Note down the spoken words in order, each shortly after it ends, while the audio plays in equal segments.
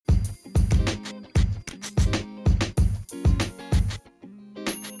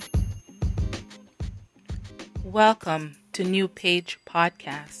Welcome to New Page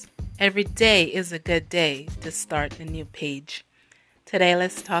Podcast. Every day is a good day to start a new page. Today,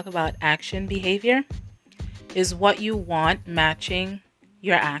 let's talk about action behavior. Is what you want matching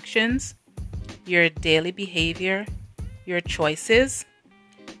your actions, your daily behavior, your choices?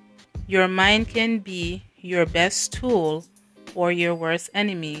 Your mind can be your best tool or your worst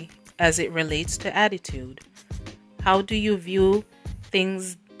enemy as it relates to attitude. How do you view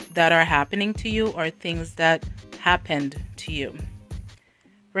things that are happening to you or things that happened to you?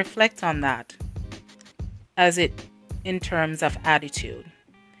 Reflect on that in terms of attitude.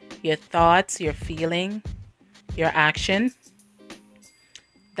 Your thoughts, your feeling, your action.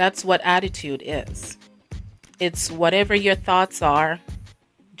 That's what attitude is. It's whatever your thoughts are,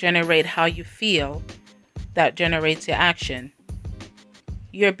 generate how you feel, that generates your action.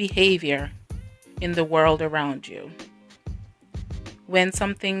 Your behavior in the world around you. When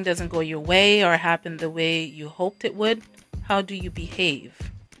something doesn't go your way or happen the way you hoped it would, how do you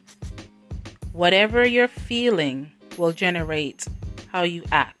behave? Whatever you're feeling will generate how you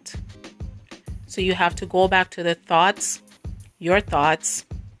act. So you have to go back to the thoughts, your thoughts,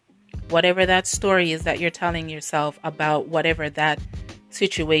 whatever that story is that you're telling yourself about whatever that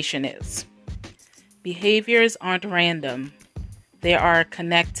situation is. Behaviors aren't random. They are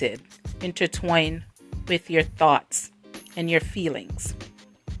connected, intertwined with your thoughts and your feelings.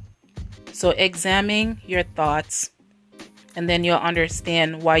 So examine your thoughts, and then you'll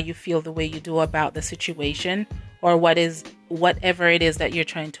understand why you feel the way you do about the situation or whatever it is that you're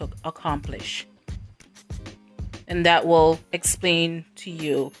trying to accomplish. And that will explain to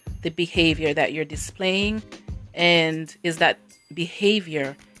you the behavior that you're displaying, and is that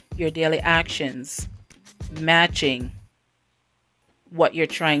behavior, your daily actions, matching what you're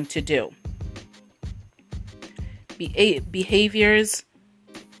trying to do. Behaviors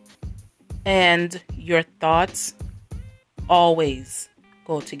and your thoughts always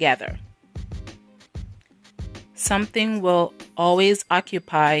go together. Something will always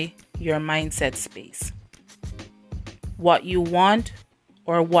occupy your mindset space. What you want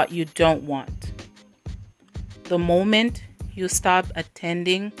or what you don't want. The moment you stop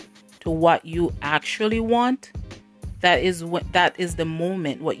attending to what you actually want, that is the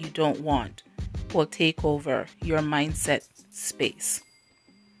moment what you don't want will take over your mindset space.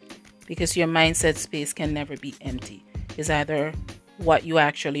 Because your mindset space can never be empty. It's either what you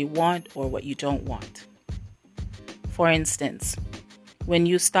actually want or what you don't want. For instance, when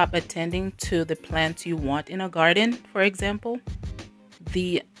you stop attending to the plants you want in a garden, for example,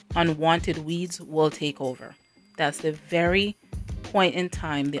 the unwanted weeds will take over. That's the very point in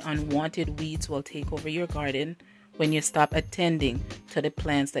time the unwanted weeds will take over your garden when you stop attending to the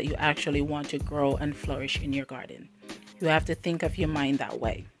plants that you actually want to grow and flourish in your garden. You have to think of your mind that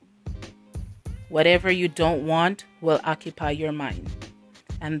way. Whatever you don't want will occupy your mind,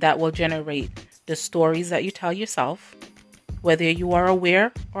 and that will generate the stories that you tell yourself, whether you are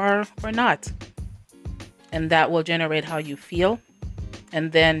aware or not. And that will generate how you feel,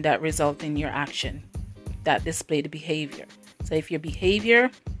 and then that results in your action that display the behavior. So if your behavior,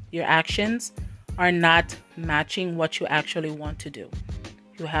 your actions are not matching what you actually want to do,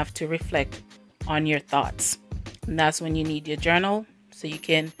 you have to reflect on your thoughts. And that's when you need your journal so you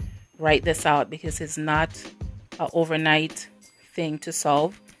can write this out, because it's not an overnight thing to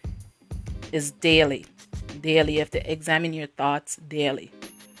solve. It's daily. Daily, you have to examine your thoughts daily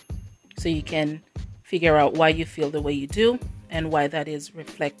so you can figure out why you feel the way you do and why that is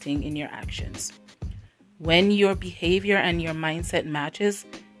reflecting in your actions. When your behavior and your mindset matches,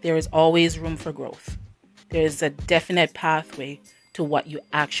 there is always room for growth. There is a definite pathway to what you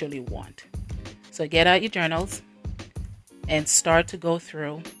actually want. So get out your journals and start to go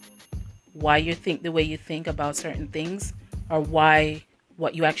through why you think the way you think about certain things, or why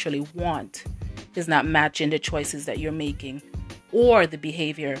what you actually want is not matching the choices that you're making or the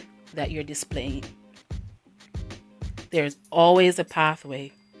behavior that you're displaying. There's always a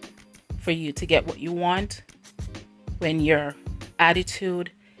pathway for you to get what you want when your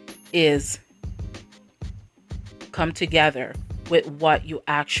attitude is come together with what you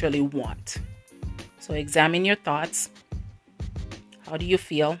actually want. So examine your thoughts. How do you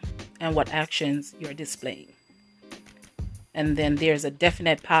feel? And what actions you're displaying. And then there's a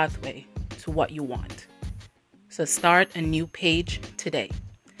definite pathway to what you want. So start a new page today.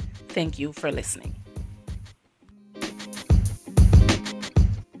 Thank you for listening.